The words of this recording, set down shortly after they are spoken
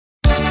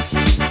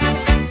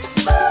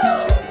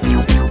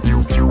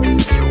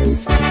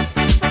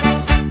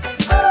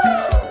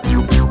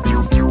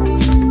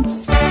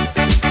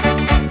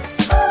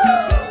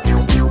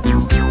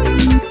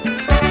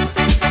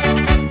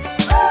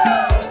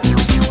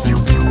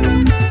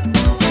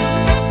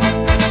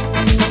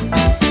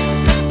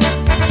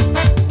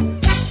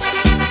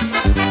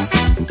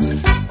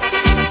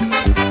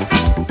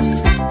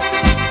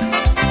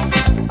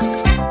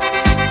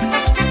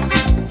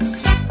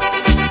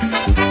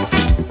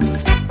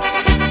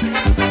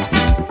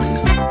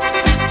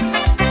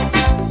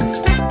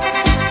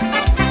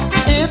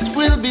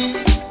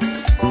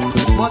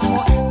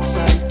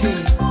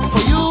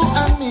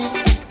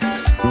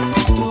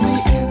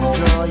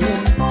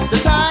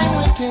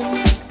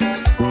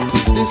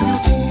this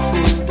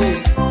beautiful day.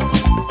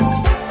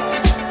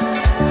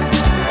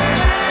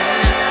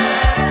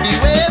 We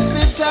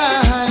wasted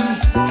time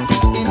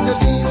in the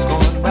days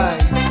gone by,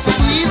 so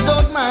please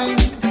don't mind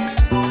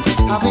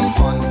having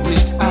fun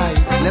with I.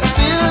 Let's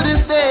fill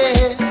this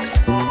day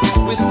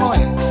with more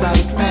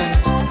excitement.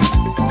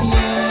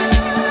 Yeah.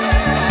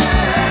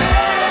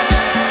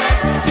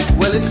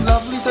 Well, it's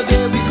lovely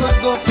today, we could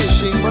go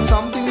fishing, but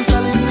something is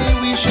telling me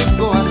we should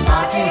go and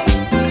party.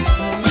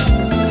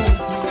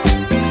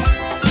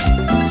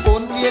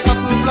 Only a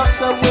couple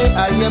blocks away,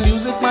 I hear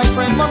music, my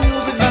friend, more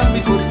music than we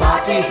could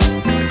party.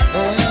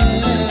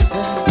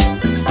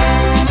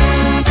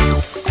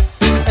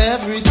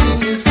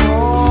 Everything is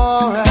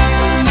alright.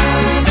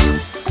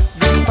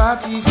 This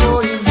party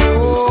going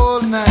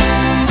all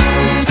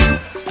night.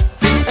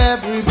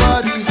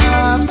 Everybody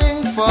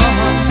having fun.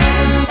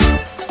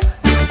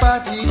 This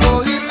party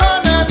going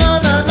on and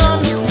on and on.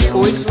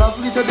 Oh, it's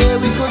lovely today,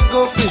 we could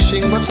go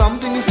fishing, but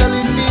something is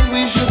telling me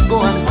we should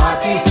go and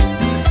party.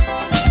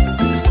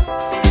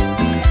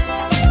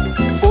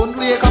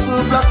 Only a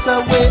couple blocks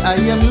away, I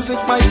hear music,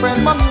 my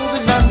friend, more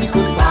music than we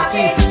could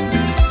party.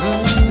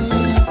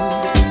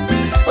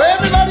 Oh,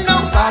 everybody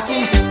know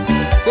party.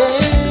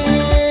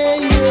 Hey,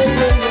 yeah,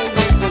 yeah,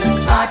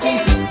 yeah. Party.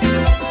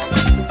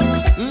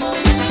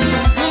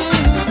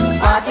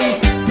 Party.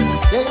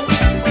 Hey,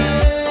 yeah,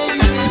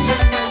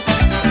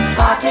 yeah.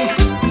 Party.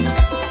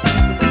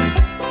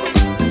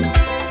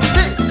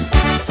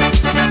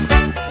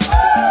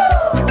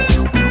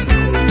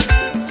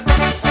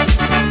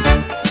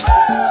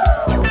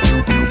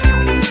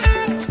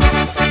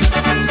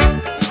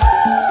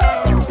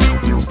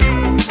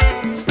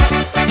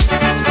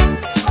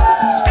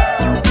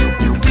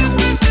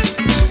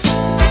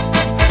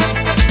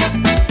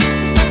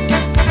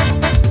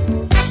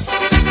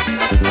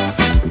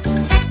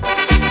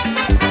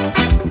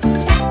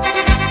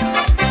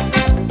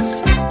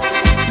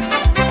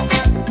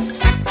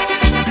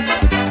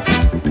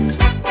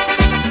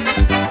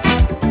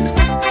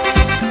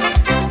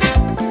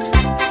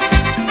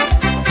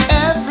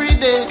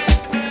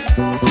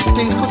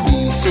 Things could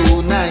be so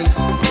nice.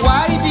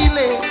 Why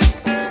delay?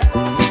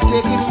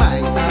 Taking my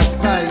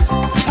advice.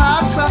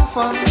 Have some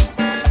fun.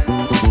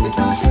 It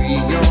will free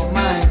your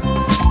mind.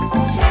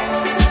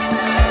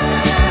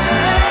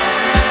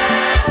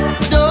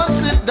 Don't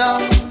sit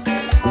down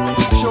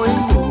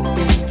showing no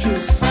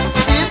interest.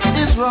 It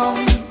is wrong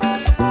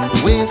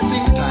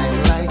wasting time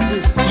like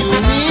this. You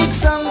need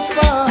some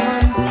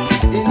fun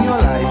in your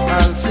life,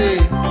 I'll say.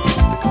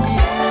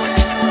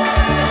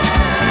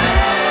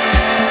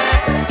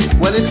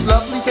 Well, it's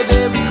lovely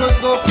today, we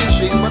could go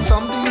fishing, but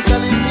something is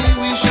telling me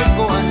we should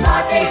go and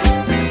party.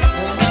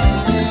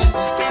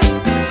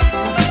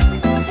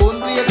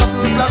 Only a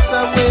couple blocks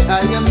away,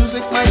 I hear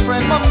music, my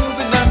friend, more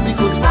music than we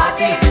could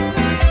party.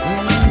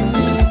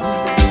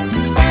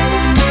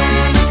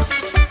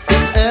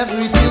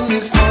 Everything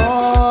is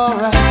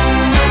alright.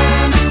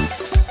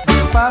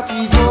 This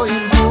party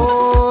going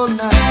all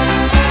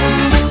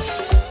night.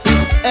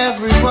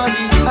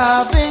 Everybody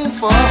having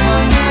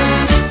fun.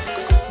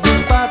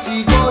 Party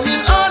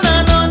going on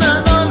and on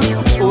and on.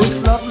 Oh,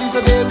 it's lovely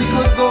today, we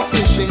could go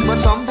fishing, but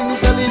something is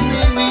telling me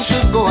we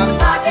should go and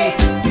party.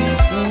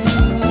 Yeah.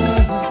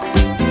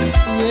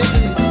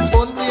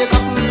 Only a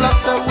couple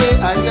blocks away,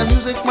 I hear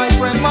music, my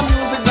friend, more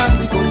music than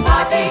we could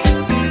party.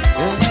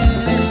 Yeah.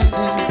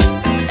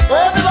 Oh,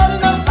 everybody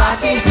knows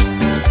party.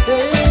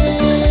 Yeah.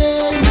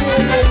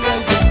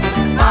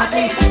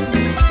 Party.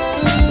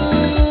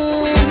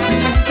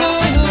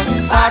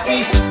 Party.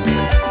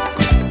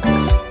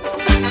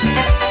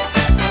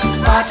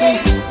 Party.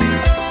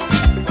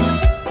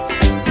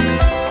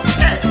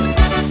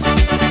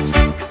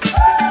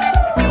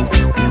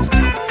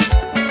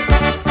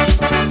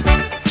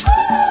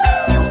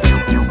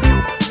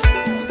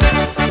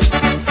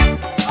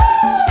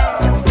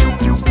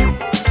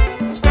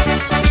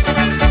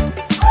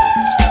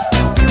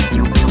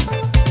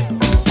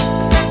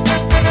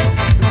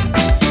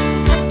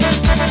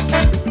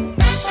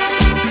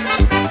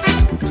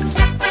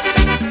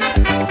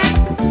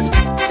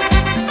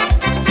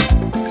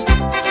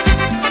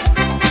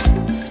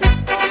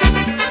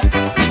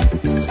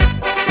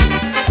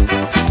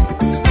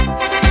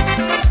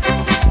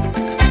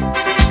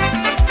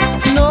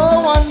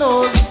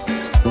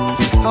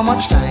 How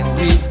much time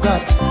we've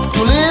got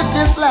to live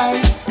this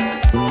life?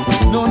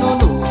 No, no,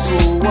 no, so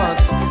what?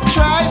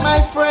 Try,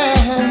 my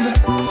friend,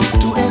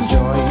 to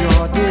enjoy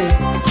your day.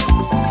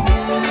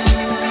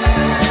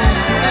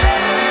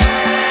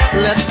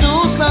 Let's do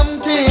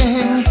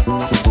something,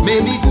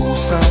 maybe go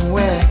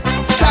somewhere.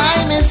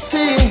 Time is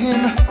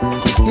ticking,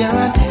 here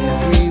and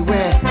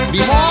everywhere. Be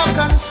more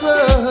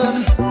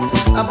concerned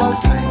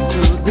about time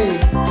today.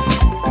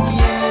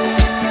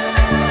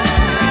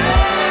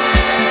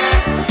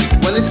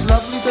 Well, it's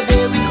lovely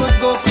today, we could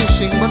go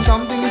fishing, but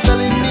something is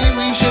telling me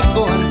we should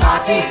go and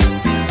party.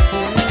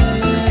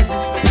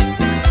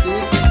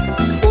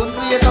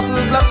 Only a couple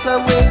of blocks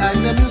away, I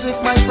hear music,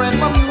 my friend,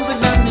 more music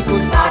than we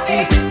could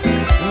party.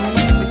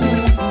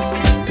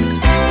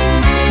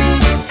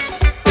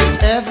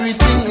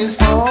 Everything is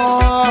all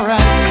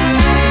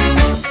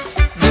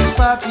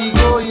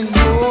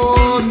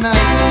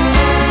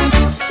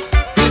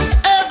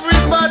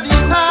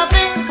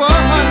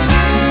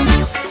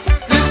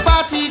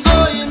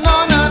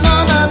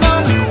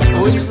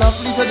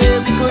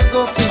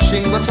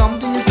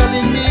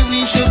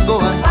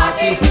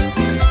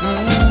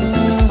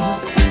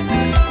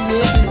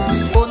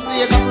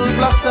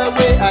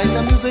like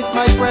the music,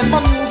 my friend,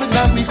 more music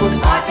than we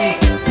could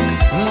party.